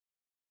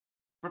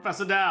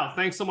Professor Dow,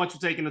 thanks so much for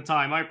taking the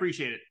time. I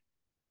appreciate it.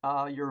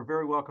 You're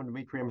very welcome,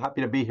 Dmitry. I'm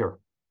happy to be here.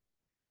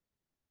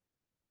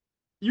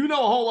 You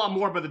know a whole lot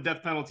more about the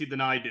death penalty than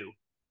I do.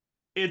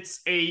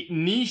 It's a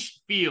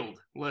niche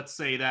field, let's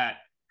say that.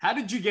 How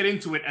did you get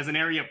into it as an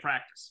area of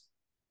practice?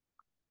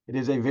 It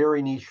is a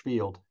very niche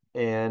field,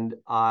 and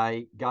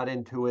I got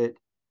into it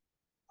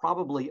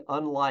probably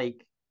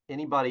unlike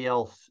anybody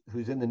else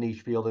who's in the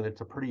niche field, and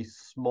it's a pretty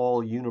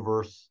small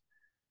universe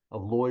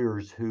of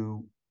lawyers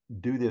who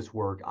do this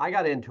work. I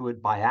got into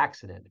it by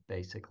accident,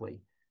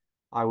 basically.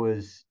 I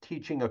was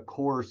teaching a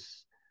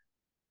course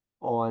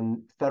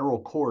on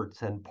federal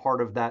courts, and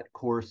part of that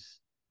course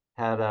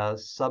had a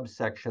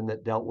subsection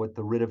that dealt with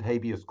the writ of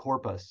habeas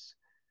corpus.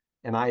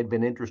 And I had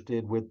been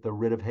interested with the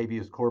writ of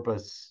habeas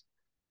corpus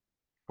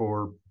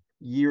for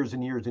years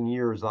and years and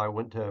years. I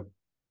went to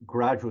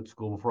graduate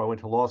school before I went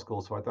to law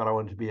school, so I thought I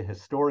wanted to be a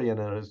historian.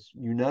 And as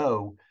you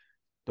know,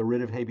 the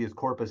writ of habeas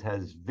corpus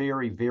has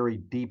very, very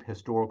deep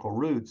historical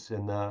roots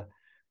in the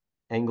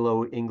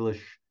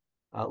Anglo-English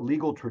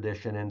legal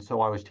tradition. And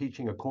so I was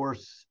teaching a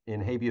course in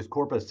habeas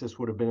corpus. This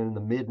would have been in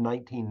the mid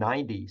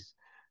 1990s.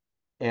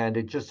 And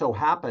it just so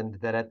happened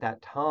that at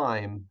that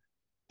time,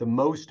 the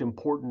most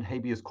important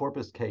habeas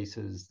corpus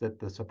cases that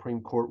the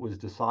Supreme Court was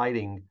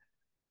deciding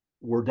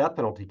were death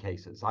penalty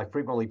cases. I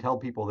frequently tell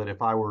people that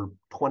if I were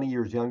 20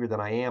 years younger than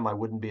I am, I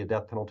wouldn't be a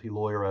death penalty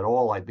lawyer at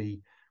all. I'd be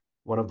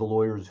one of the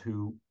lawyers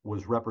who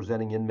was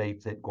representing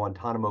inmates at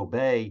Guantanamo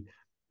Bay,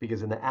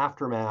 because in the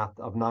aftermath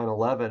of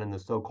 9/11 and the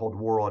so-called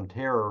war on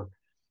terror,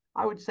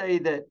 I would say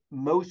that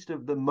most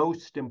of the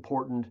most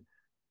important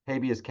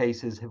habeas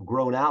cases have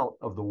grown out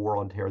of the war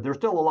on terror. There's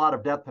still a lot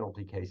of death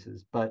penalty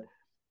cases, but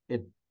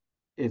it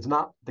is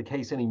not the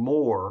case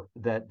anymore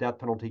that death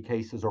penalty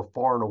cases are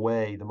far and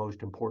away the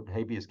most important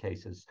habeas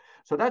cases.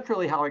 So that's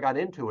really how I got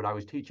into it. I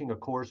was teaching a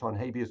course on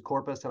habeas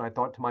corpus, and I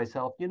thought to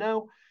myself,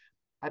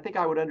 I think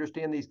I would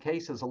understand these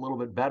cases a little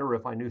bit better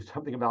if I knew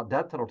something about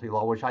death penalty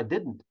law, which I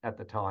didn't at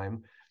the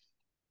time.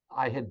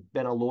 I had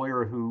been a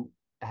lawyer who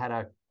had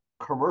a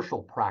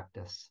commercial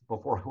practice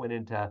before I went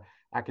into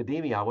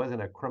academia. I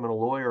wasn't a criminal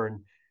lawyer, and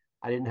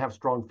I didn't have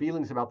strong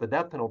feelings about the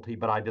death penalty,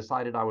 but I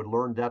decided I would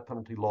learn death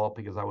penalty law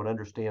because I would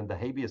understand the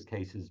habeas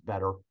cases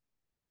better.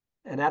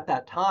 And at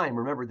that time,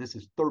 remember, this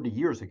is 30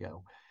 years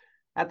ago.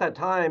 At that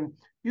time,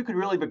 you could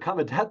really become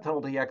a death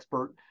penalty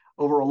expert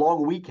over a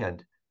long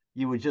weekend.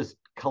 You would just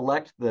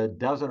collect the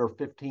dozen or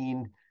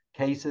 15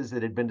 cases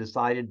that had been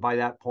decided by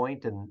that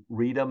point and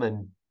read them,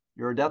 and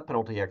you're a death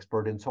penalty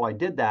expert. And so I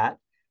did that.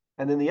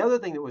 And then the other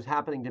thing that was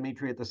happening,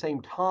 Dmitry, at the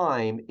same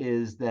time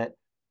is that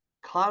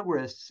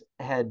Congress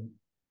had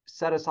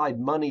set aside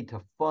money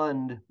to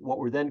fund what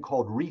were then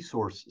called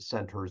resource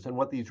centers. And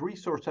what these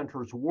resource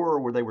centers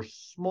were they were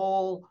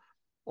small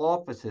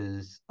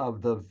offices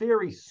of the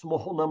very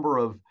small number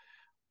of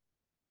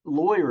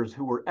lawyers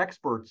who were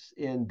experts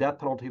in death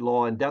penalty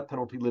law and death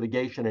penalty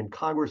litigation. And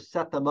Congress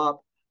set them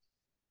up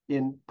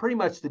in pretty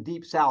much the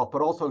Deep South,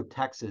 but also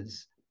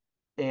Texas.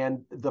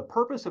 And the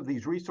purpose of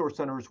these resource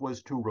centers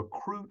was to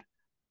recruit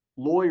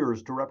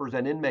lawyers to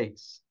represent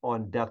inmates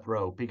on death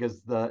row,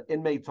 because the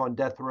inmates on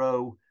death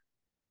row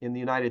in the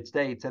United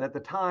States, and at the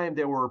time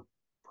there were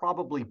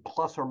probably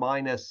plus or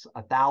minus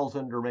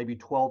 1,000 or maybe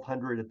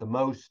 1,200 at the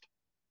most,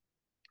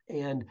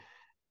 and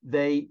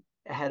they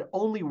had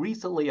only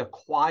recently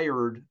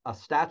acquired a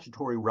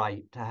statutory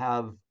right to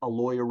have a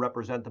lawyer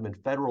represent them in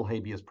federal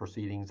habeas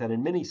proceedings, and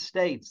in many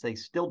states they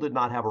still did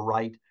not have a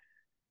right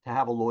to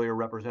have a lawyer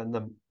represent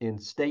them in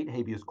state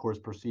habeas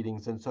corpus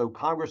proceedings. And so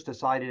Congress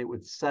decided it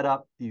would set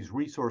up these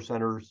resource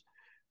centers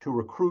to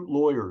recruit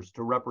lawyers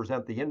to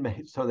represent the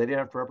inmates so they didn't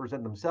have to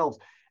represent themselves.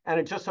 And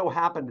it just so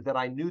happened that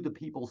I knew the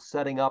people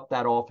setting up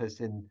that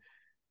office in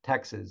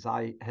Texas.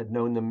 I had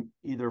known them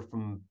either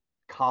from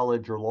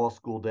college or law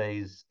school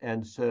days.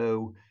 And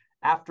so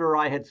after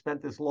I had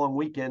spent this long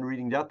weekend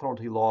reading death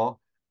penalty law,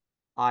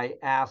 I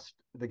asked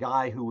the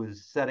guy who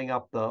was setting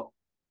up the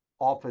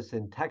office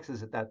in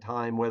Texas at that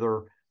time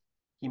whether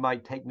he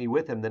might take me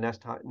with him the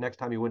next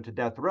time he went to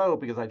death row,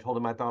 because I told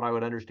him I thought I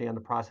would understand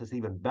the process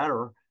even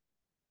better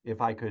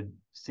if I could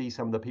see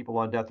some of the people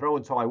on death row.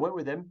 And so I went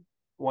with him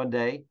one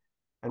day,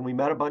 and we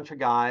met a bunch of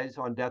guys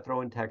on death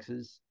row in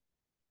Texas.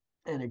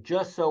 And it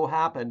just so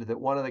happened that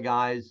one of the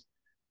guys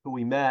who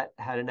we met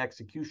had an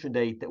execution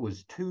date that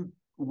was 2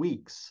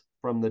 weeks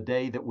from the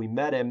day that we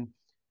met him.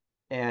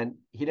 And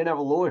he didn't have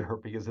a lawyer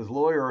because his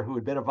lawyer, who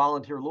had been a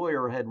volunteer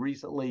lawyer, had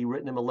recently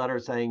written him a letter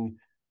saying,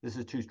 "This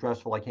is too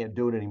stressful, I can't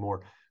do it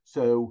anymore."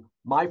 So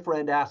my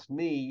friend asked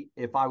me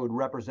if I would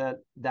represent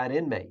that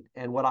inmate.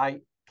 And what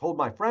I told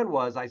my friend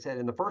was, I said,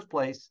 in the first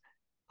place,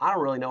 I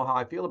don't really know how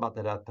I feel about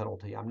the death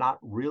penalty. I'm not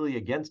really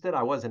against it.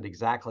 I wasn't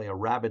exactly a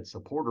rabid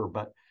supporter,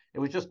 but it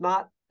was just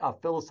not a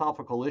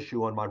philosophical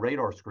issue on my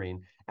radar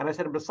screen. And I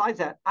said, and besides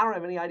that, I don't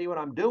have any idea what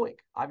I'm doing.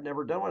 I've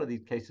never done one of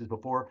these cases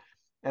before.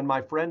 And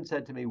my friend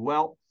said to me,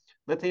 well,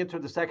 let's answer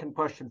the second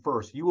question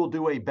first. You will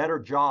do a better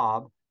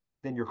job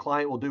than your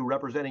client will do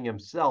representing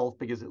himself,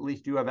 because at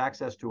least you have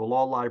access to a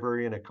law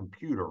library and a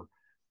computer.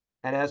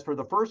 And as for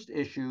the first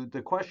issue,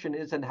 the question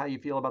isn't how you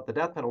feel about the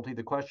death penalty.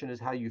 The question is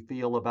how you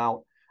feel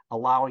about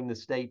allowing the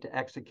state to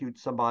execute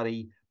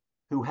somebody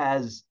who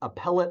has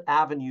appellate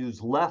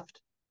avenues left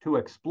to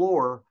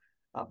explore,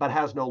 but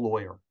has no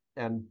lawyer.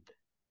 And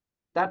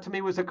that to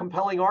me was a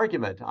compelling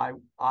argument.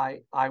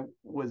 I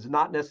was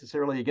not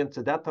necessarily against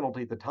the death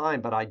penalty at the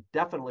time, but I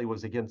definitely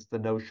was against the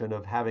notion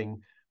of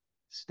having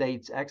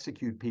states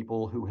execute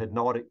people who had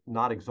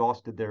not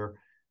exhausted their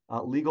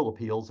legal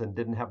appeals and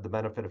didn't have the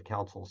benefit of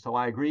counsel. So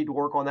I agreed to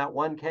work on that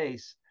one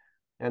case,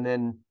 and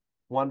then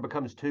one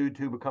becomes two,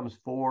 two becomes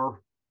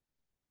four.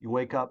 You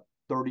wake up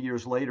 30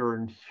 years later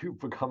and you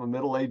become a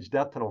middle-aged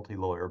death penalty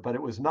lawyer. But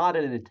it was not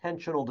an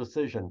intentional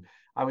decision.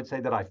 I would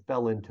say that I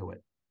fell into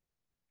it.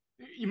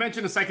 You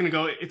mentioned a second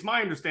ago, it's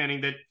my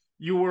understanding that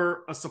you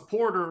were a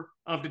supporter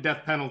of the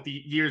death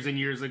penalty years and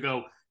years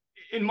ago.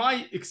 In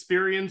my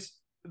experience,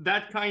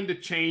 that kind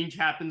of change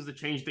happens, the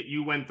change that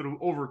you went through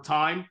over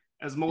time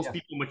as most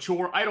people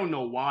mature. I don't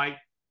know why.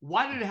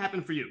 Why did it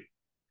happen for you?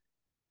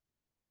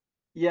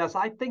 Yes,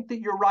 I think that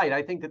you're right.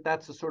 I think that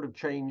that's the sort of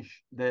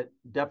change that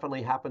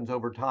definitely happens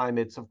over time.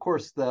 It's, of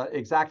course, the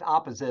exact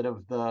opposite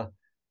of the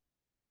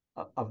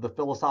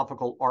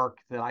philosophical arc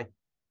that I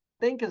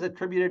think is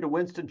attributed to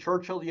Winston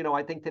Churchill. You know,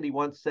 I think that he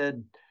once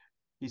said,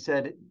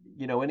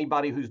 you know,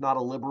 anybody who's not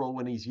a liberal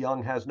when he's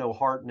young has no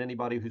heart, and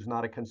anybody who's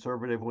not a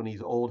conservative when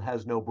he's old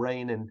has no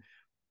brain. And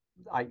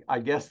I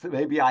guess that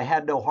maybe I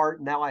had no heart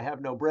and now I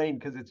have no brain,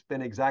 because it's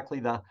been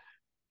exactly the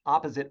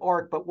opposite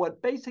arc. But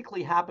what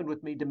basically happened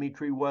with me,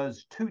 Dmitry,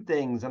 was two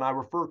things, and I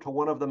refer to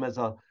one of them as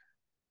a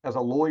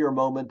lawyer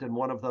moment and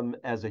one of them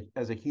as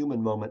a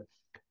human moment.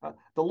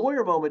 The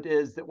lawyer moment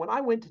is that when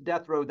I went to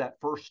death row that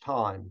first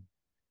time,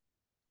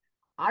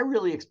 I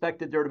really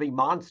expected there to be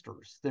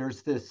monsters.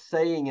 There's this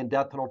saying in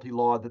death penalty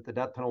law that the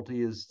death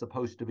penalty is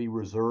supposed to be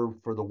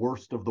reserved for the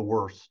worst of the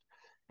worst.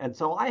 And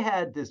so I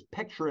had this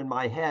picture in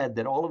my head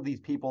that all of these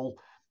people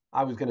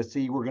I was going to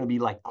see were going to be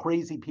like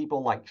crazy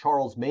people like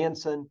Charles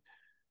Manson,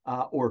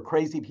 or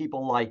crazy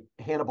people like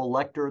Hannibal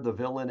Lecter, the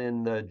villain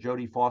in the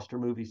Jodie Foster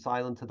movie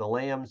Silence of the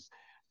Lambs.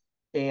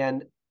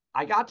 And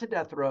I got to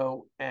death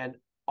row, and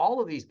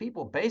all of these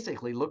people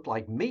basically looked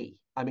like me.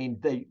 I mean,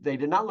 they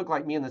did not look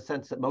like me in the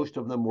sense that most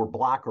of them were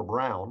black or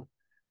brown,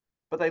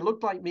 but they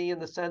looked like me in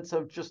the sense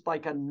of just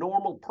like a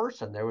normal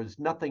person. There was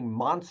nothing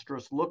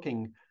monstrous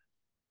looking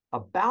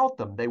about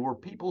them. They were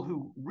people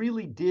who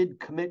really did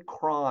commit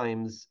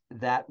crimes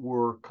that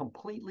were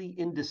completely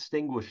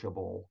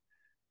indistinguishable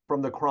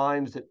from the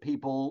crimes that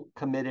people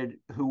committed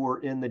who were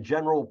in the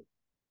general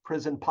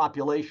prison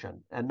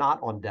population and not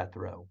on death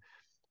row.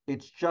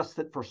 It's just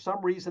that for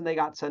some reason they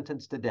got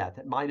sentenced to death.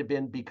 It might have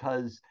been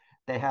because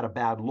they had a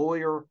bad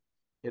lawyer.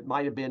 It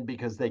might have been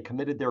because they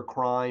committed their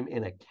crime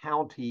in a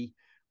county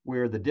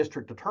where the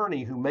district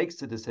attorney who makes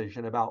the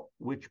decision about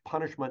which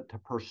punishment to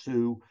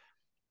pursue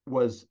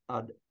was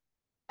an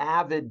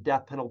avid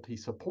death penalty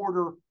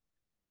supporter.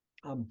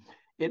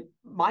 It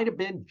might have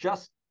been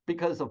just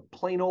because of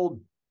plain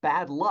old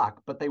bad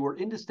luck, but they were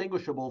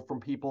indistinguishable from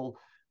people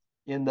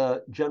in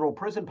the general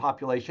prison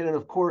population. And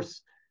of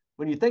course,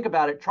 when you think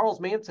about it, Charles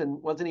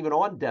Manson wasn't even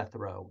on death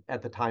row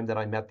at the time that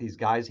I met these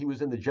guys. He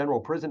was in the general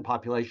prison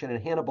population,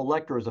 and Hannibal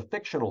Lecter is a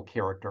fictional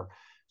character.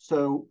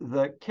 So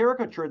the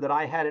caricature that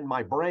I had in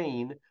my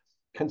brain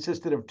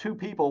consisted of two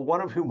people,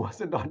 one of whom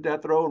wasn't on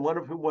death row and one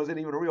of whom wasn't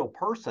even a real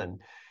person.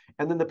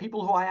 And then the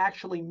people who I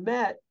actually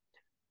met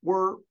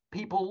were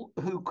people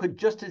who could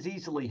just as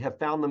easily have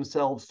found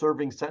themselves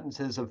serving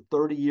sentences of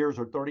 30 years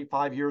or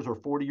 35 years or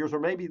 40 years or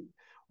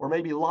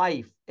maybe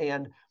life.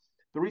 And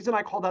the reason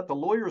I call that the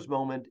lawyer's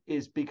moment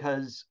is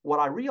because what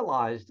I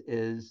realized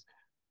is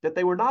that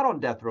they were not on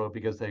death row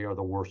because they are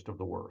the worst of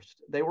the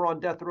worst. They were on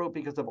death row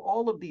because of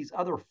all of these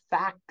other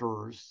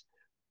factors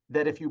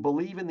that, if you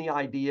believe in the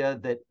idea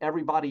that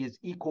everybody is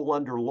equal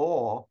under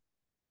law,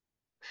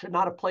 should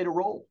not have played a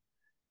role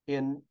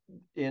in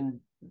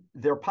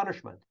their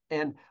punishment.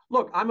 And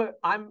look, I'm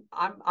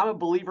a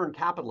believer in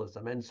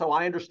capitalism, and so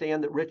I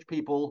understand that rich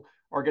people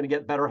are going to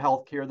get better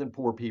health care than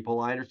poor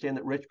people. I understand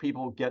that rich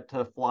people get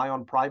to fly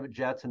on private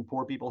jets and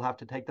poor people have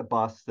to take the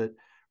bus, that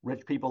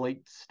rich people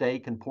eat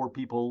steak and poor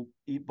people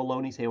eat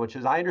bologna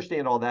sandwiches. I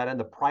understand all that, and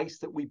the price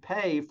that we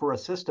pay for a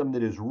system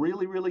that is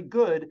really, really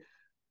good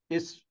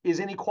is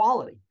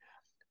inequality.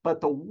 But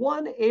the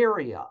one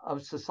area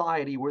of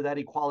society where that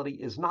equality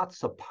is not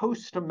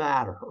supposed to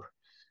matter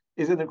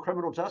is in the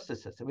criminal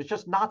justice system. It's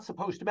just not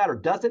supposed to matter.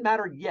 Does it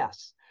matter?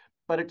 Yes,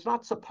 but it's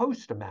not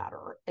supposed to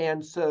matter.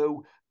 And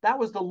so that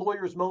was the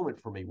lawyer's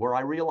moment for me, where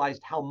I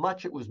realized how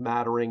much it was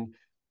mattering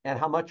and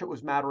how much it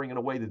was mattering in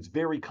a way that's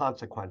very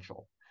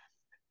consequential.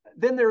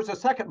 Then there's a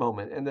second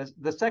moment, and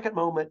the second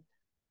moment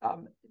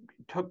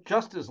took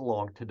just as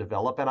long to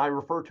develop, and I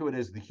refer to it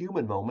as the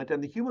human moment.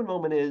 And the human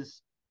moment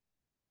is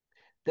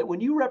that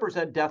when you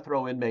represent death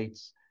row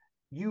inmates,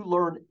 you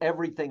learn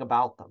everything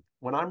about them.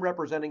 When I'm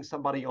representing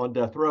somebody on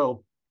death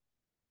row,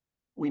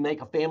 we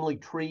make a family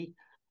tree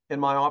in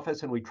my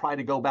office and we try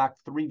to go back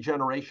 3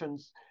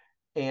 generations,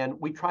 and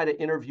we try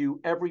to interview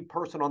every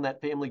person on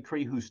that family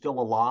tree who's still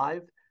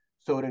alive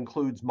So it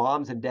includes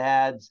moms and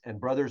dads and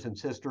brothers and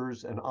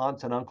sisters and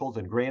aunts and uncles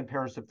and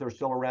grandparents if they're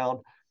still around.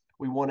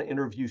 We want to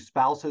interview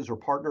spouses or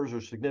partners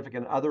or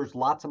significant others.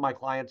 Lots of my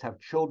clients have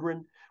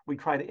children. We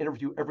try to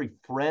interview every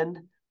friend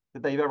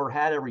that they've ever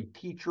had, every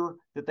teacher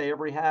that they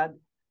ever had,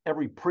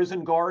 every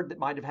prison guard that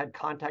might have had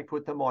contact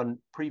with them on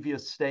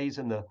previous stays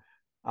in the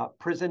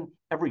prison,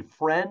 every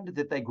friend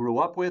that they grew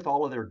up with,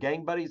 all of their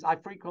gang buddies. I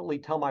frequently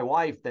tell my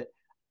wife that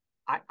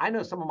I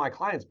know some of my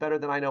clients better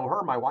than I know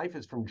her. My wife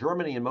is from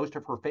Germany and most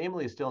of her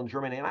family is still in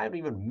Germany, and I haven't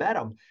even met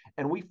them.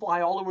 And we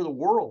fly all over the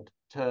world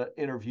to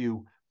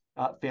interview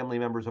family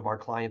members of our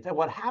clients. And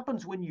what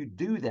happens when you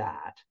do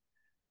that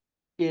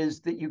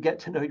is that you get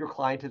to know your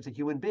client as a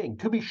human being.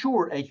 To be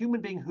sure, a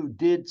human being who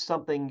did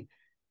something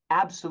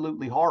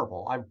absolutely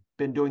horrible. I've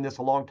been doing this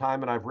a long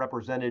time, and I've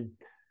represented,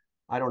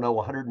 I don't know,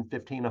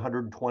 115,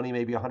 120,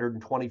 maybe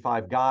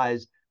 125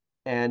 guys,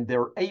 and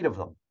there are 8 of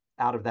them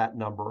out of that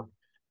number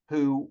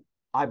who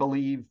I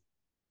believe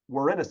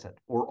were innocent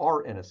or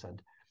are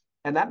innocent.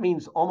 And that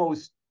means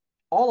almost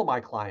all of my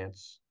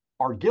clients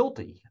are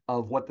guilty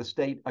of what the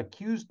state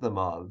accused them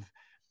of.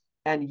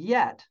 And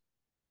yet,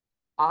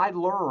 I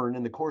learn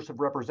in the course of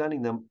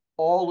representing them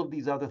all of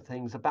these other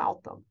things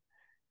about them.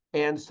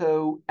 And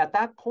so at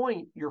that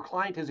point, your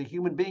client is a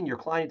human being. Your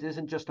client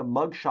isn't just a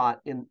mugshot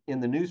in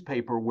the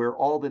newspaper where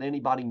all that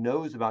anybody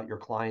knows about your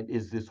client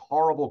is this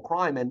horrible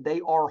crime. And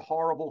they are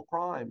horrible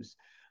crimes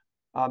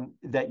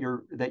that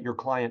your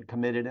client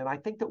committed. And I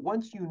think that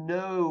once you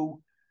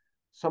know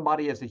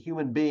somebody as a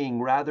human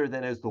being rather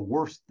than as the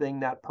worst thing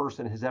that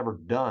person has ever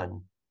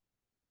done,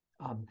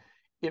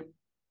 it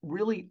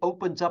really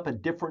opens up a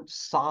different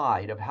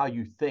side of how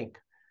you think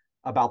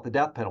about the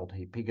death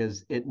penalty,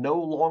 because it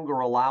no longer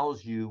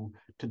allows you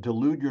to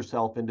delude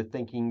yourself into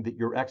thinking that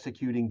you're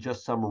executing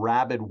just some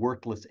rabid,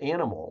 worthless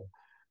animal.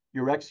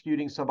 You're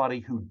executing somebody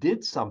who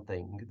did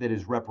something that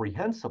is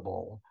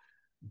reprehensible,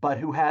 but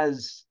who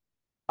has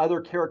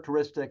other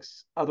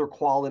characteristics, other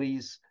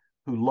qualities,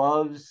 who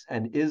loves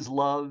and is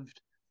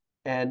loved.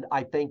 And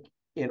I think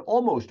in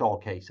almost all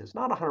cases,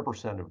 not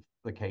 100% of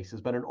the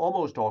cases, but in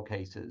almost all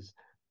cases,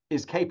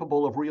 is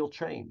capable of real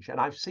change.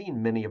 And I've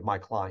seen many of my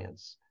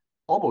clients,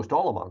 almost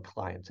all of my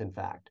clients, in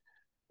fact,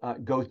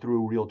 go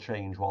through real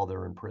change while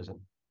they're in prison.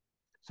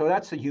 So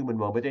that's the human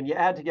moment. And you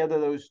add together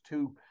those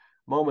 2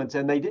 moments,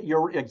 and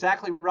you're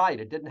exactly right.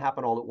 It didn't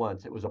happen all at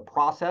once. It was a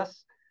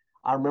process.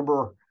 I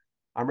remember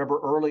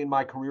early in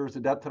my career as a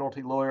death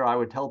penalty lawyer, I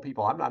would tell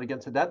people, I'm not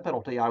against the death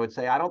penalty. I would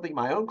say, I don't think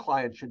my own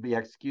client should be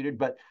executed,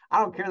 but I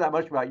don't care that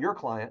much about your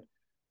client.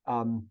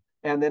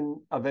 And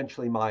then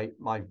eventually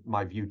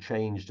my view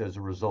changed as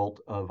a result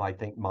of, I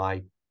think,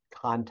 my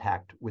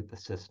contact with the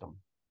system.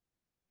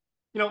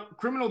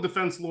 Criminal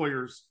defense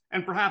lawyers,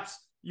 and perhaps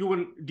you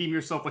wouldn't deem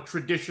yourself a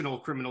traditional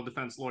criminal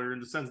defense lawyer in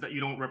the sense that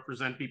you don't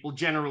represent people,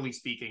 generally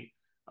speaking,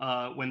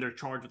 when they're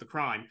charged with a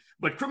crime.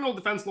 But criminal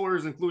defense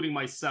lawyers, including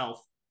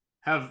myself,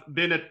 have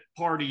been at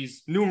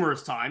parties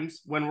numerous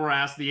times when we're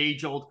asked the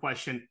age-old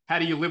question, how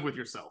do you live with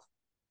yourself?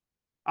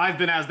 I've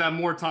been asked that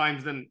more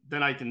times than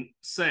I can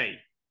say.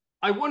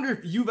 I wonder if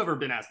you've ever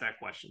been asked that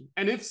question.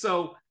 And if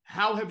so,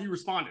 how have you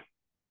responded?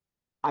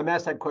 I'm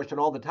asked that question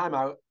all the time.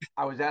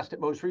 I was asked it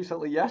most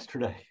recently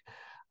yesterday.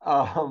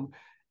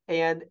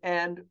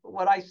 And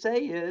what I say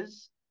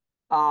is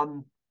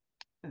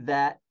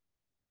that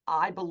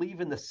I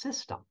believe in the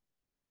system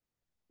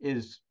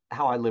is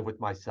how I live with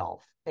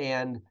myself.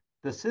 And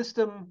the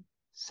system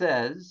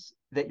says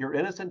that you're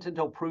innocent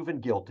until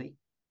proven guilty,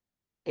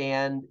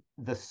 and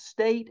the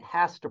state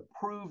has to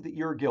prove that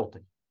you're guilty.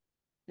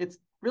 It's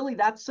really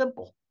that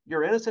simple.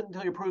 You're innocent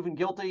until you're proven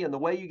guilty, and the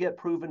way you get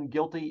proven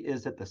guilty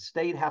is that the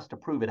state has to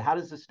prove it. How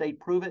does the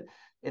state prove it?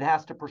 It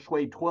has to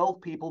persuade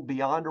 12 people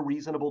beyond a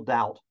reasonable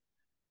doubt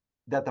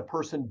that the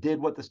person did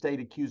what the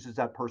state accuses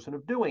that person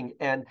of doing.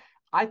 And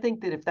I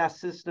think that if that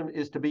system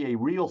is to be a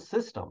real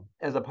system,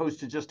 as opposed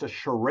to just a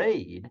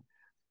charade,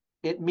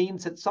 it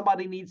means that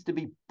somebody needs to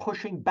be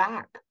pushing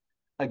back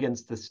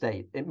against the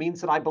state. It means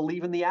that I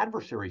believe in the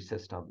adversary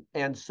system.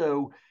 And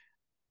so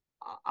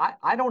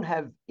I don't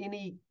have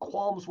any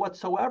qualms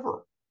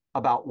whatsoever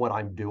about what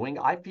I'm doing.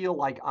 I feel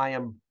like I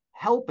am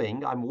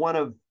helping. I'm one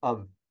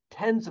of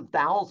tens of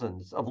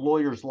thousands of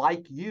lawyers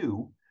like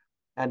you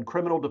and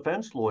criminal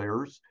defense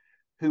lawyers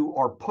who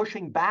are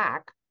pushing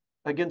back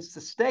against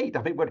the state.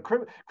 I mean, but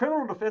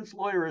criminal defense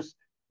lawyers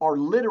are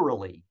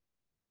literally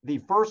the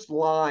first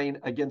line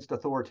against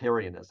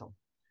authoritarianism.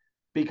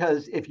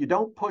 Because if you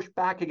don't push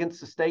back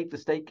against the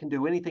state can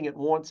do anything it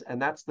wants,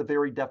 and that's the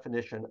very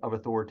definition of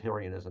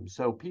authoritarianism.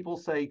 So people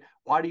say,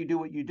 why do you do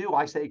what you do?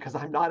 I say, because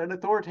I'm not an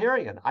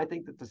authoritarian. I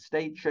think that the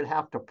state should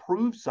have to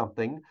prove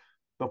something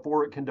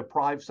before it can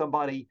deprive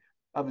somebody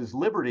of his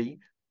liberty.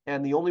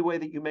 And the only way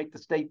that you make the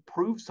state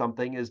prove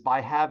something is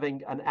by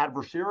having an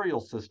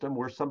adversarial system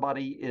where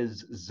somebody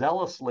is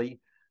zealously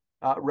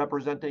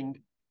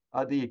representing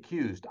the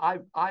accused.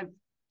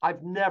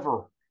 I've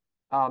never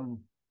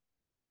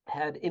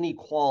had any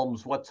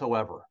qualms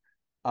whatsoever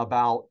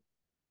about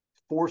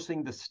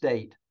forcing the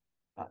state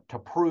to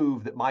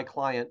prove that my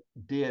client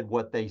did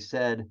what they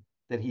said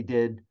that he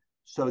did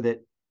so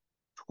that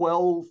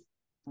 12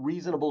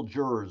 reasonable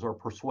jurors are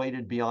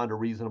persuaded beyond a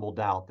reasonable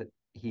doubt that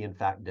he in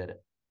fact did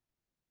it.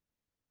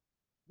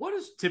 What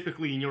is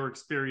typically, in your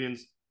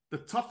experience, the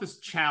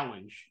toughest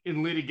challenge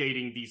in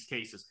litigating these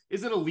cases?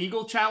 Is it a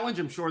legal challenge?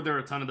 I'm sure there are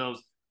a ton of those.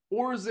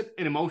 Or is it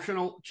an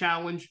emotional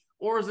challenge?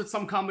 Or is it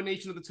some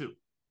combination of the two?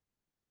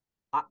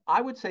 I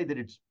would say that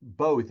it's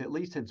both. At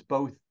least it's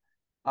both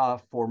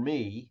for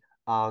me.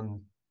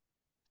 I'm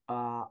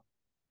a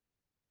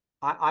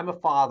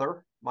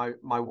father. My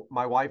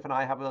wife and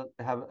I have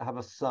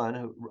a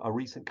son, a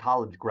recent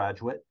college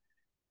graduate,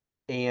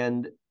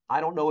 and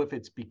I don't know if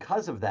it's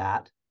because of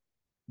that,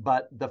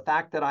 but the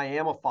fact that I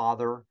am a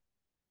father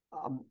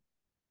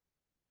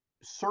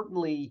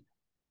certainly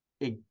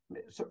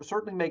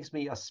makes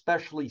me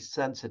especially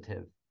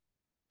sensitive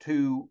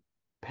to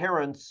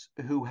parents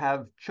who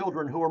have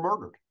children who are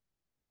murdered.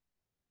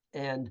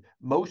 And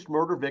most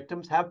murder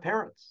victims have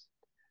parents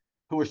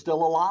who are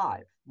still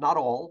alive. Not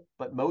all,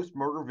 but most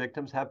murder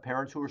victims have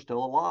parents who are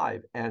still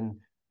alive, and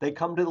they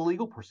come to the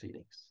legal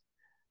proceedings.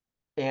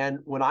 And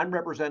when I'm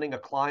representing a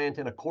client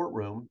in a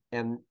courtroom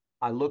and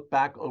I look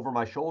back over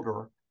my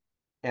shoulder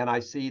and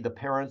I see the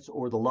parents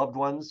or the loved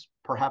ones,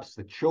 perhaps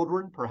the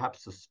children,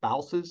 perhaps the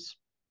spouses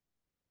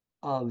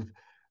of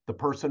the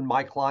person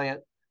my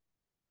client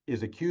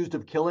is accused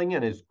of killing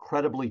and is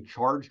credibly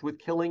charged with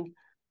killing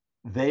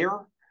there,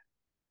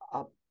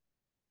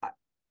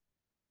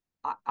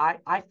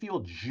 I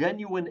feel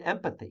genuine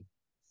empathy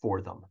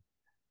for them.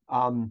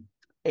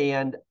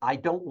 And I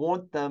don't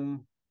want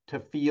them to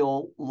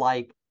feel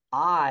like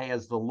I,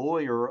 as the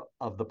lawyer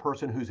of the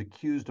person who's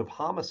accused of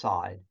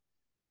homicide,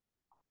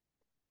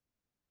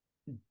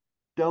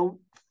 don't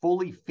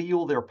fully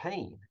feel their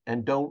pain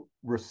and don't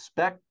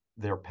respect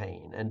their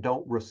pain and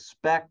don't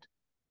respect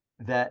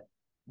that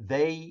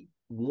they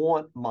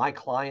want my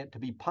client to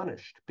be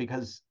punished,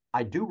 because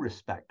I do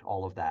respect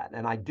all of that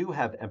and I do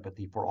have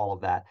empathy for all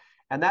of that.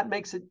 And that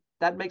makes it,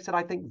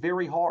 I think,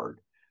 very hard.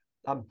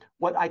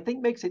 What I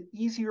think makes it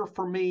easier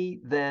for me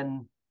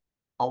than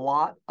a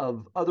lot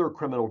of other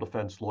criminal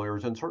defense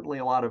lawyers, and certainly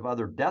a lot of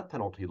other death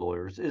penalty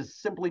lawyers, is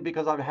simply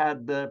because I've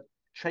had the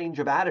change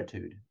of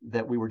attitude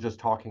that we were just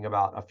talking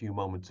about a few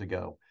moments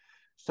ago.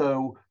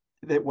 So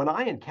that when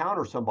I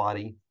encounter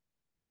somebody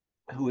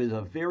who is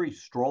a very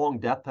strong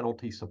death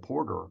penalty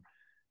supporter,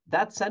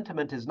 that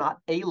sentiment is not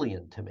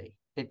alien to me.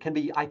 It can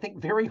be, I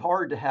think, very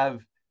hard to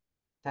have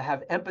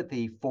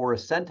empathy for a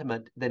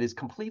sentiment that is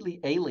completely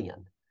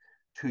alien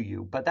to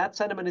you, but that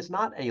sentiment is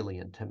not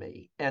alien to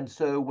me. And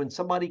so when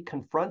somebody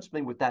confronts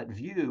me with that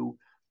view,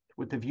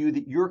 with the view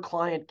that your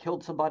client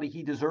killed somebody,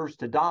 he deserves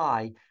to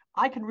die,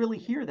 I can really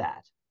hear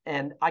that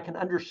and I can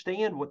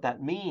understand what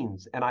that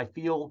means. And I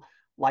feel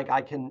like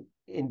I can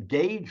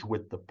engage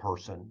with the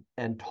person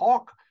and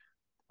talk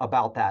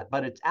about that,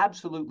 but it's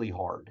absolutely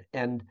hard.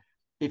 And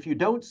if you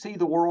don't see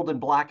the world in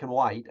black and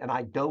white, and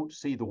I don't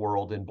see the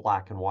world in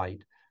black and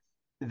white,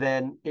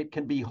 then it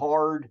can be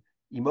hard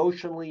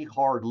emotionally,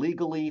 hard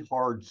legally,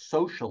 hard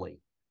socially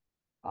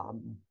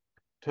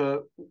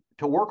to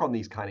work on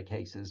these kind of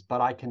cases.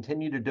 But I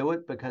continue to do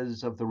it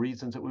because of the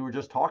reasons that we were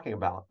just talking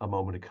about a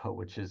moment ago,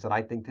 which is that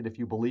I think that if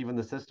you believe in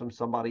the system,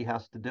 somebody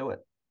has to do it.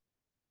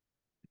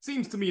 It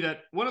seems to me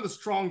that one of the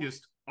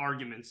strongest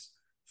arguments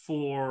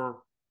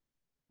for,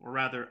 or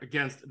rather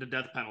against, the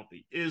death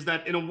penalty is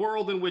that in a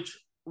world in which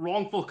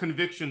wrongful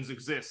convictions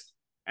exist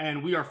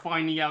and we are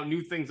finding out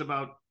new things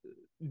about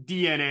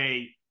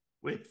DNA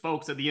with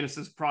folks at the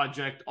Innocence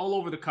Project all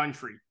over the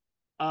country.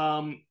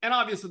 And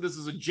obviously this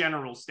is a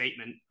general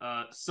statement.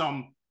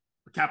 Some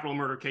capital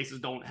murder cases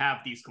don't have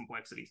these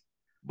complexities.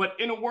 But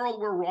in a world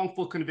where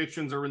wrongful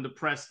convictions are in the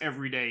press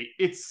every day,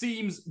 it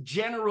seems,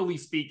 generally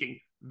speaking,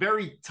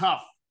 very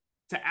tough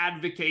to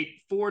advocate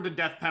for the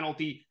death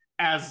penalty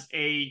as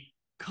a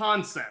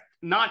concept,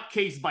 not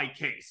case by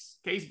case.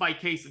 Case by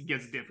case, it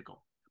gets difficult.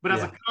 But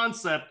as a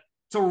concept,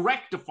 to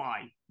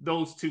rectify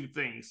those two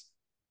things,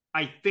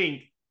 I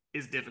think,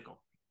 is difficult.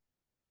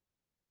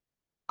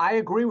 I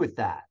agree with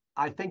that.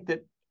 I think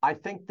that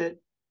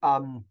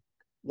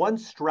one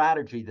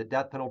strategy that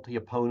death penalty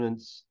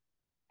opponents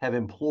have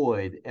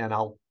employed, and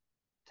I'll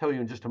tell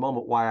you in just a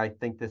moment why I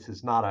think this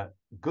is not a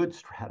good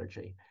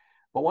strategy,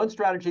 but one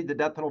strategy that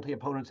death penalty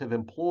opponents have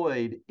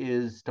employed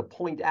is to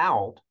point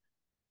out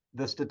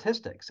the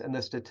statistics. And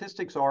the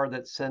statistics are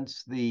that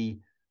since the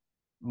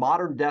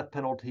modern death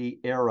penalty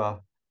era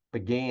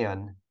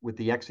began with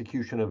the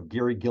execution of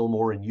Gary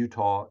Gilmore in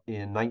Utah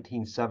in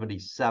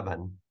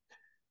 1977,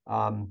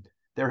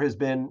 there has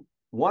been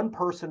one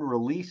person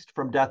released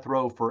from death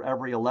row for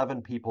every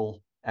 11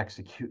 people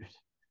executed.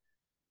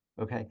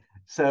 Okay,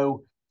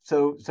 so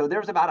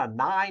there's about a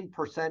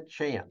 9%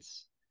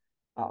 chance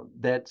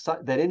that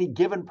any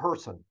given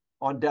person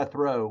on death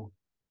row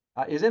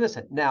is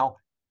innocent. Now,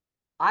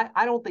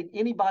 I don't think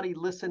anybody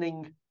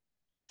listening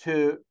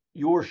to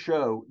your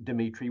show,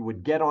 Dmitry,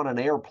 would get on an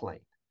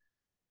airplane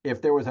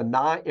if there was a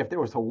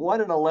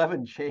 1 in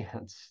 11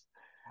 chance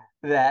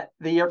that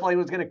the airplane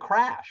was going to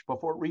crash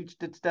before it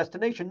reached its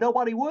destination.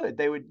 Nobody would.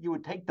 You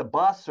would take the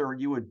bus, or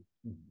you would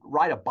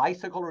ride a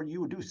bicycle or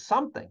you would do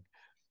something,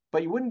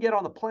 but you wouldn't get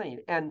on the plane.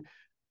 And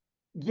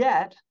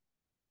yet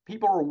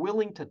people are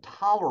willing to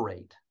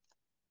tolerate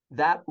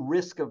that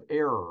risk of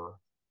error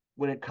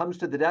when it comes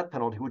to the death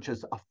penalty, which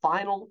is a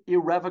final,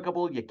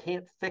 irrevocable, you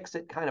can't fix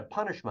it kind of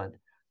punishment,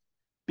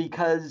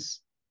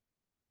 because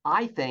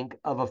I think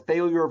of a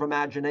failure of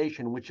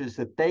imagination, which is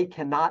that they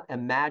cannot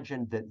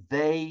imagine that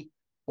they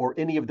or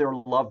any of their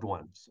loved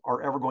ones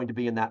are ever going to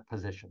be in that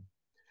position.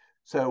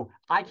 So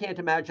I can't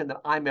imagine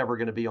that I'm ever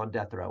going to be on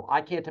death row.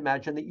 I can't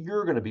imagine that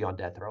you're going to be on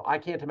death row. I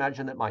can't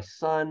imagine that my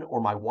son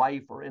or my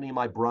wife or any of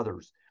my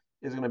brothers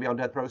is going to be on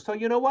death row. So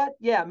you know what?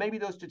 Yeah, maybe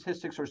those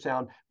statistics are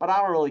sound, but I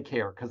don't really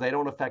care because they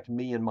don't affect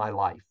me in my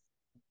life.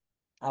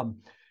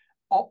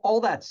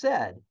 All that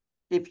said,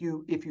 if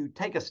you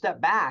take a step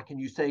back and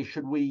you say,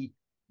 should we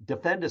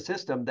defend a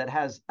system that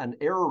has an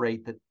error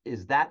rate that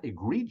is that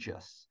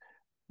egregious?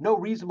 No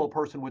reasonable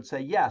person would say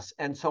yes.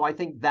 And so I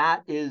think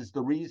that is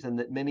the reason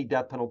that many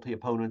death penalty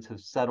opponents have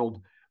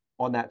settled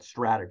on that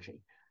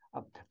strategy.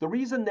 The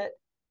reason that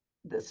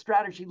the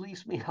strategy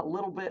leaves me a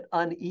little bit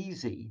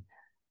uneasy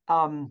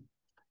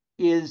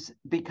is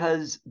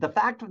because the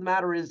fact of the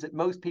matter is that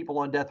most people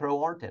on death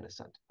row aren't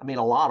innocent. I mean,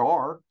 a lot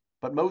are,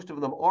 but most of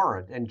them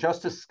aren't. And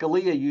Justice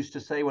Scalia used to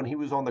say when he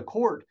was on the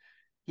court,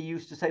 he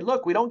used to say,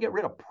 look, we don't get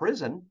rid of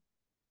prison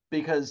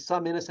because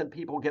some innocent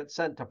people get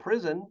sent to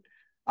prison.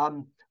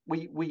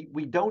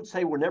 We don't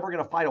say we're never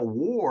going to fight a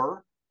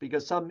war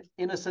because some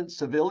innocent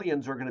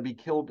civilians are going to be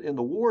killed in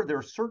the war. There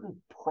are certain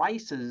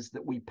prices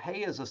that we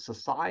pay as a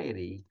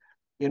society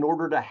in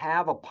order to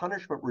have a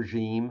punishment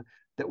regime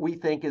that we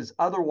think is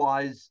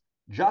otherwise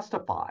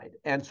justified.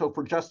 And so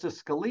for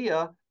Justice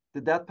Scalia,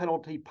 the death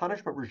penalty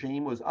punishment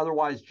regime was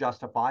otherwise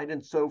justified.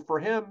 And so for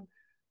him,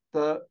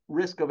 the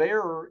risk of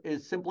error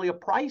is simply a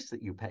price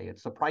that you pay.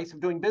 It's the price of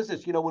doing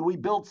business. You know, when we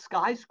build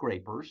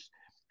skyscrapers,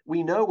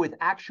 we know with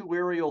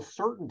actuarial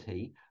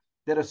certainty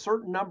that a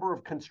certain number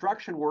of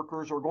construction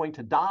workers are going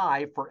to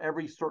die for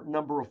every certain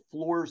number of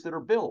floors that are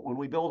built. When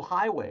we build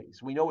highways,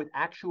 we know with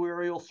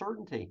actuarial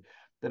certainty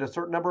that a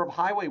certain number of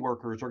highway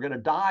workers are going to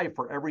die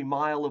for every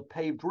mile of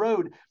paved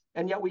road.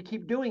 And yet we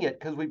keep doing it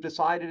because we've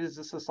decided as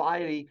a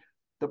society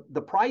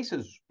the price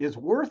is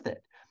worth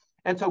it.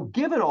 And so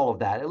given all of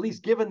that, at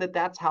least given that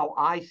that's how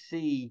I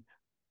see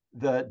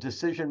the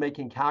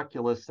decision-making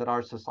calculus that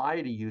our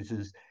society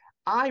uses,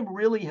 I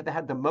really have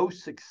had the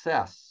most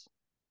success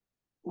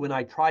when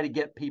I try to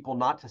get people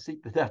not to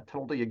seek the death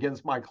penalty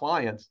against my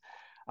clients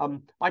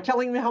by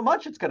telling them how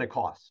much it's going to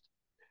cost.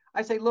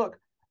 I say, look,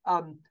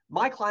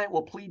 my client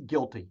will plead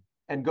guilty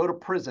and go to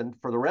prison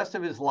for the rest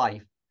of his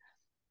life.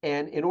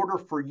 And in order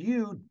for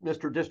you,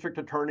 Mr. District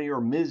Attorney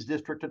or Ms.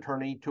 District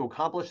Attorney, to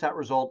accomplish that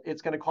result,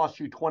 it's going to cost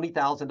you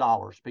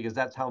 $20,000 because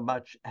that's how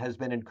much has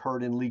been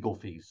incurred in legal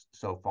fees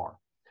so far.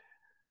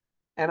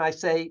 And I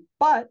say,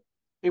 but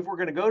if we're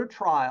going to go to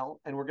trial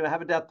and we're going to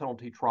have a death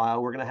penalty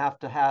trial, we're going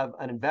to have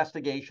an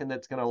investigation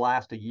that's going to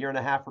last 1.5 years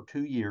or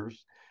 2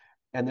 years.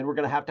 And then we're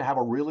going to have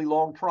a really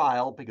long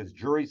trial because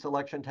jury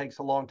selection takes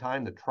a long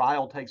time. The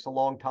trial takes a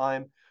long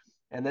time.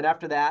 And then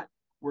after that,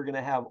 we're going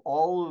to have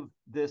all of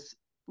this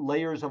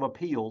layers of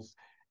appeals.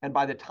 And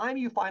by the time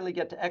you finally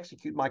get to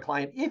execute my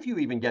client, if you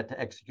even get to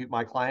execute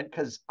my client,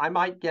 because I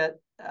might get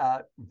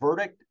a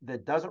verdict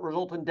that doesn't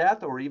result in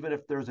death, or even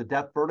if there's a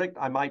death verdict,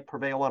 I might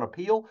prevail on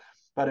appeal.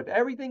 But if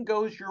everything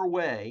goes your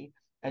way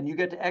and you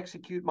get to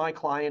execute my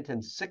client in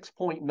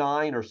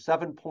 6.9 or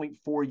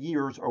 7.4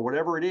 years or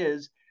whatever it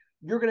is,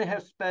 you're going to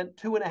have spent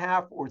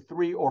 $2.5 or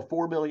 $3 or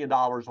 $4 million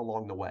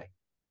along the way.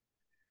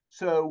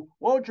 So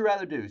what would you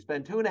rather do?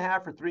 Spend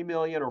 $2.5 or $3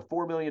 million or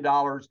 $4 million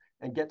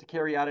and get to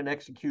carry out an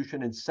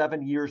execution in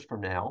 7 years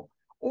from now,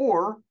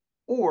 or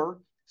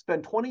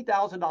spend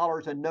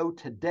 $20,000 and know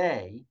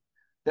today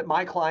that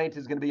my client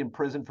is going to be in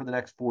prison for the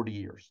next 40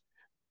 years.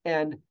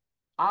 And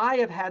I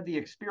have had the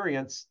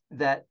experience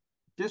that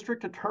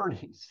district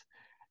attorneys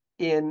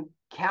in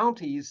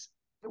counties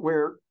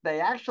where they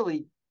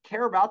actually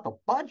care about the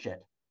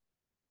budget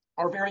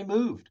are very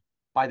moved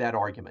by that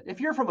argument. If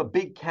you're from a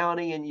big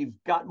county and you've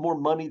got more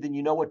money than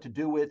you know what to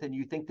do with, and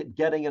you think that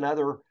getting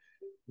another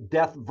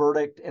death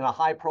verdict in a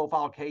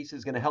high-profile case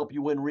is going to help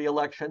you win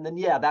re-election, then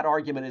yeah, that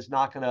argument is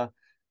not going to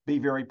be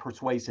very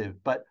persuasive.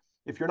 But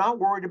if you're not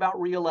worried about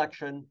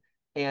re-election,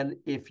 and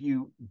if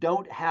you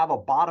don't have a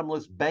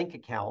bottomless bank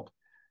account,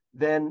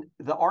 then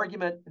the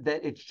argument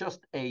that it's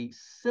just a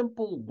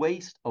simple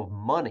waste of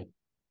money,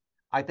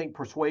 I think,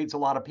 persuades a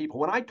lot of people.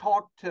 When I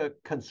talk to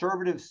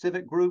conservative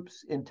civic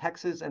groups in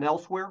Texas and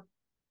elsewhere,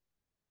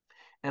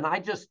 and I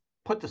just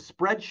put the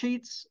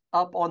spreadsheets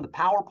up on the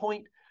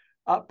PowerPoint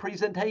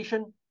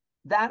presentation,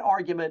 that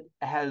argument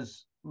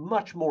has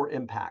much more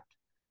impact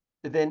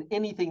than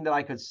anything that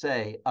I could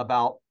say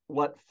about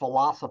what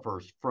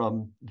philosophers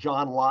from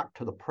John Locke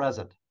to the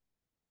present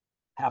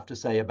have to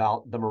say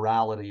about the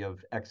morality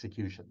of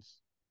executions.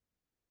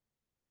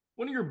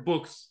 One of your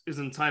books is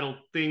entitled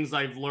Things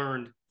I've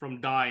Learned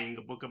from Dying,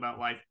 a book about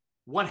life.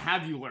 What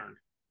have you learned?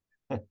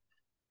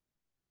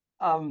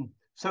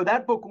 So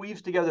that book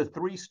weaves together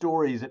 3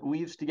 stories. It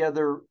weaves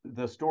together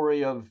the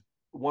story of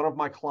one of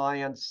my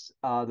clients,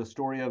 the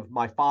story of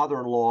my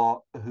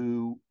father-in-law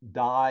who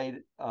died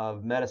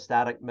of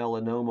metastatic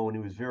melanoma when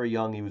he was very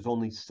young. He was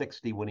only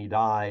 60 when he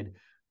died,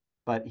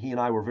 but he and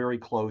I were very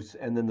close.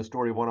 And then the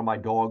story of one of my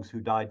dogs who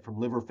died from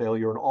liver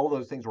failure, and all of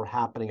those things were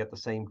happening at the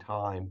same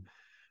time.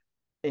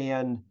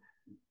 And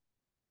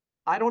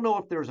I don't know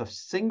if there's a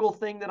single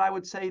thing that I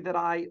would say that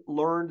I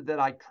learned that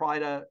I try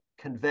to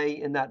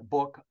convey in that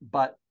book,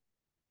 but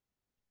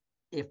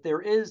if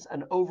there is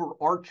an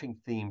overarching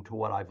theme to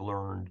what I've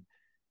learned,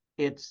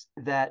 it's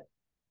that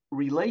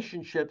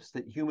relationships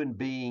that human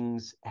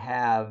beings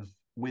have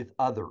with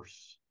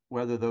others,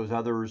 whether those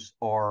others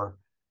are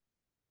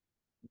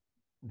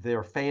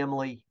their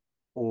family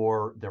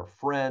or their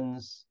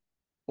friends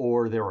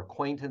or their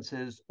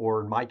acquaintances,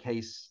 or in my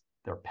case,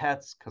 their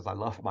pets, because I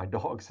love my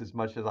dogs as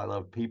much as I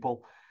love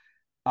people.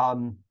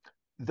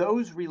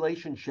 Those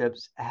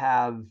relationships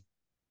have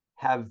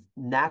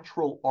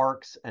natural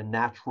arcs and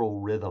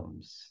natural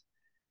rhythms.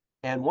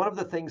 And one of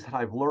the things that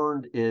I've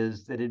learned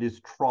is that it is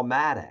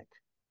traumatic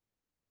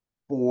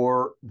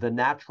for the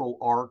natural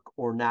arc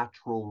or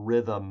natural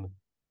rhythm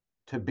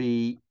to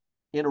be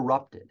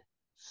interrupted.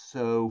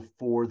 So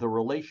for the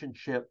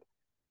relationship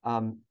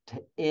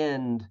to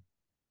end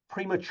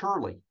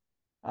prematurely,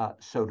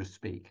 so to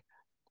speak.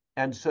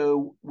 And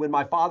so when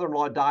my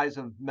father-in-law dies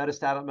of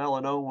metastatic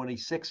melanoma when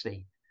he's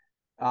 60,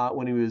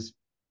 when he was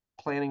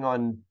planning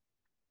on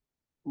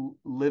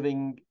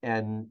living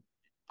and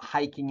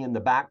hiking in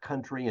the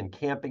backcountry and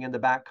camping in the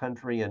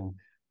backcountry and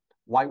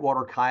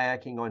whitewater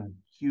kayaking on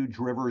huge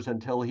rivers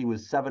until he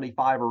was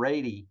 75 or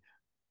 80,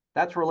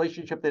 that's a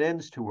relationship that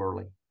ends too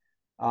early.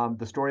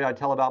 The story I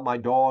tell about my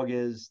dog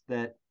is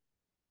that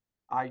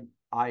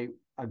I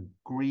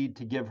agreed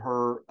to give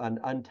her an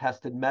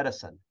untested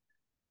medicine.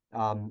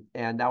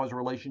 And that was a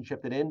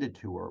relationship that ended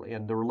too early.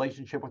 And the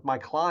relationship with my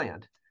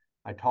client,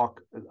 I talk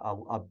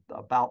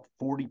about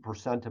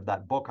 40% of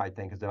that book, I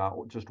think, is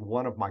about just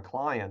one of my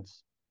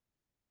clients.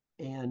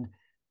 And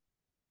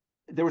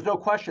there was no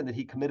question that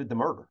he committed the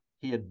murder.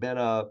 He had been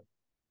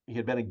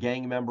a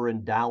gang member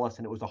in Dallas,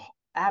 and it was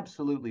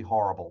absolutely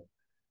horrible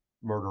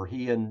murder.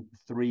 He and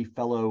three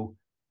fellow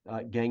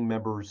gang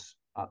members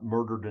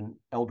murdered an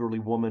elderly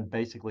woman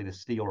basically to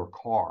steal her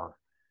car.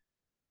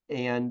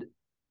 And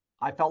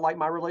I felt like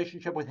my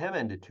relationship with him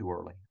ended too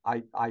early.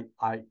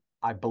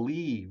 I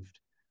believed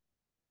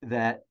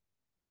that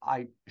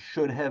I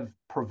should have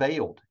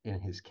prevailed in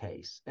his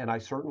case. And I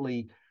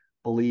certainly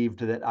believed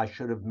that I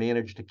should have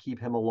managed to keep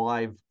him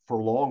alive for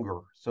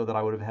longer so that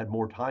I would have had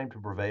more time to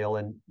prevail.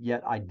 And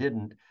yet I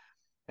didn't.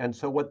 And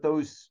so what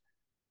those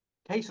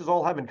cases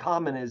all have in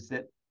common is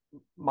that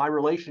my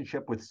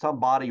relationship with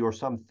somebody or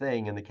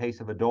something, in the case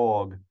of a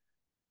dog,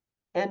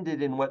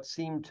 ended in what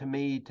seemed to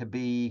me to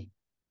be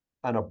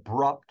an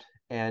abrupt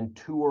and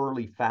too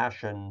early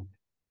fashion.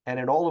 And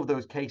in all of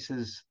those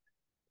cases,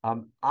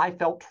 I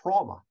felt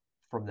trauma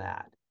from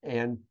that.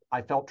 And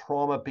I felt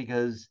trauma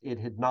because it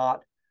had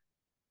not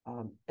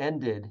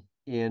ended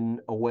in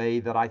a way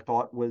that I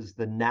thought was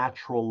the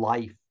natural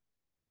life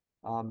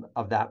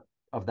of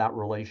that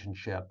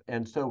relationship.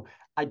 And so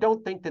I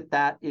don't think that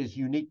that is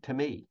unique to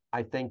me.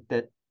 I think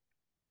that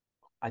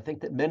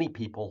many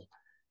people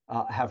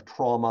have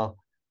trauma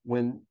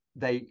when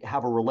they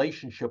have a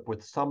relationship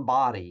with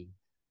somebody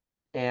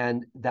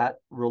and that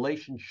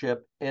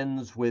relationship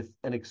ends with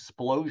an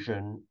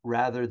explosion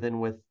rather than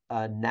with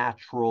a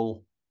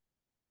natural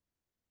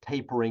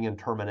tapering and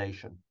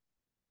termination.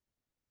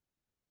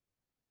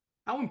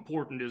 How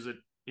important is it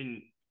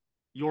in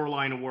your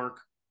line of work,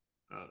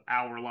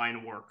 our line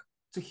of work,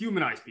 to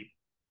humanize people?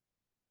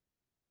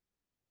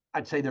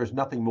 I'd say there's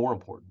nothing more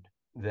important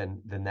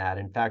than that.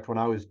 In fact, when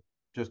I was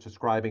just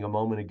describing a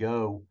moment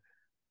ago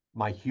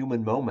my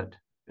human moment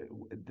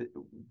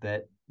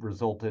that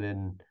resulted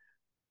in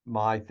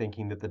my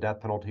thinking that the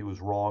death penalty was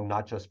wrong,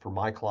 not just for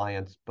my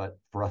clients, but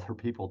for other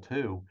people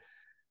too,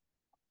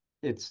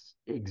 it's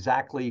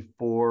exactly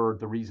for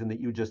the reason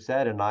that you just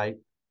said. And I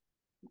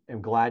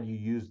am glad you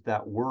used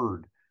that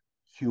word,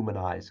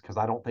 humanize, because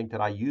I don't think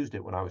that I used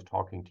it when I was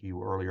talking to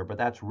you earlier. But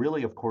that's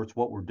really, of course,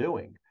 what we're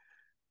doing,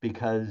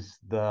 because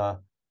the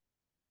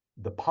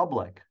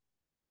public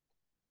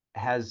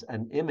has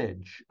an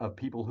image of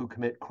people who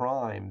commit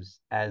crimes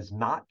as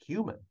not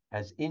human,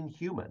 as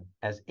inhuman,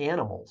 as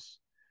animals.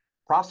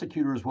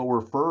 Prosecutors will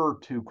refer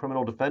to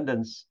criminal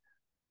defendants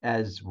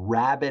as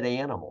rabid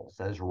animals,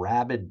 as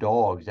rabid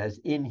dogs, as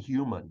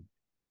inhuman.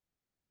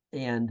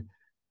 And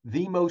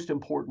the most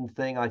important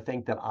thing I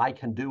think that I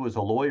can do as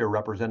a lawyer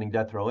representing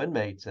death row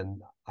inmates,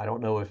 and I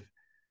don't know if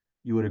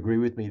you would agree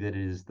with me that it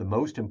is the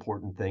most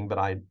important thing, but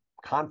I'm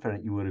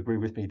confident you would agree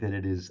with me that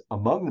it is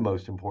among the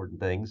most important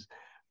things,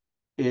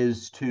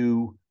 is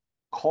to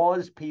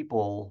cause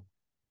people,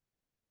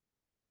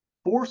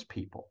 force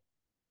people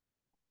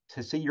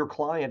to see your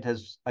client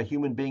as a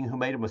human being who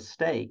made a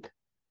mistake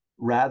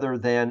rather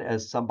than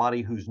as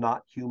somebody who's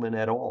not human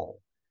at all.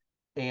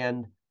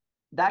 And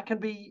that can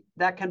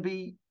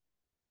be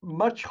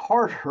much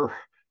harder,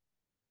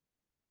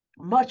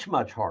 much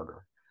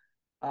harder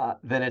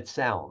than it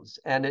sounds.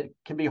 And it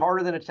can be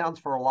harder than it sounds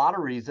for a lot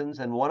of reasons.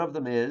 And one of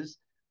them is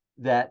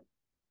that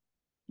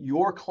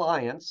your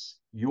clients,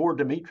 your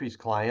Dmitry's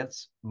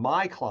clients,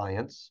 my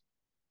clients,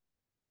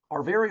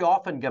 are very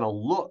often going to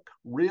look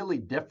really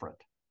different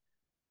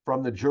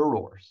from the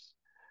jurors.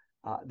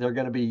 They're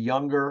going to be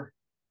younger.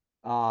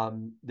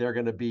 They're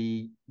going to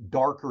be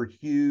darker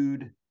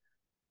hued.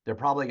 They're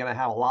probably going to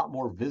have a lot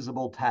more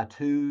visible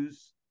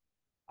tattoos.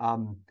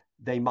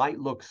 They might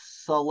look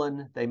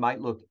sullen. They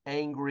might look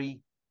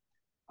angry.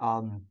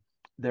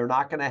 They're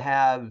not going to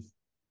have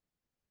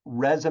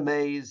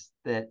resumes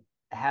that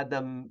had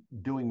them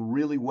doing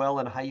really well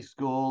in high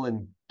school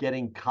and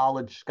getting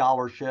college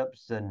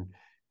scholarships and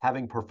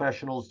having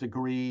professionals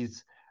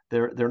degrees.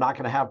 They're not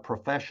going to have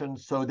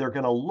professions, so they're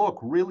going to look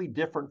really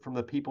different from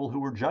the people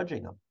who are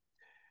judging them.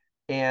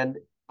 And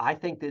I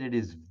think that it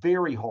is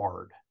very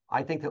hard.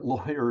 I think that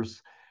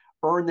lawyers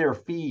earn their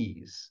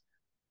fees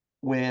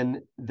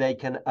when they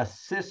can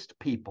assist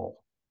people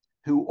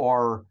who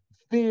are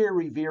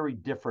very, very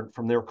different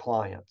from their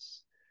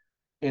clients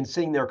and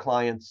seeing their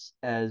clients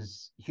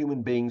as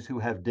human beings who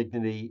have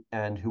dignity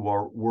and who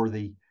are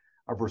worthy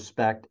of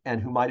respect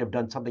and who might have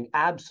done something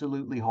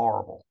absolutely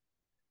horrible,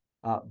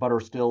 but are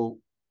still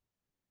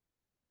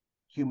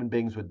human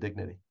beings with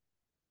dignity.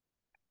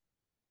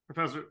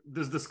 Professor,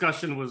 this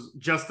discussion was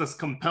just as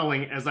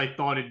compelling as I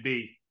thought it'd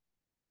be.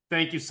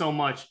 Thank you so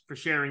much for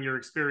sharing your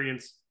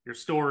experience, your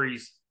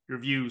stories, your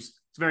views.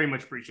 It's very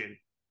much appreciated.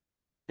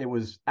 It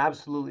was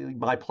absolutely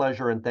my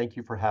pleasure, and thank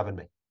you for having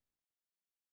me.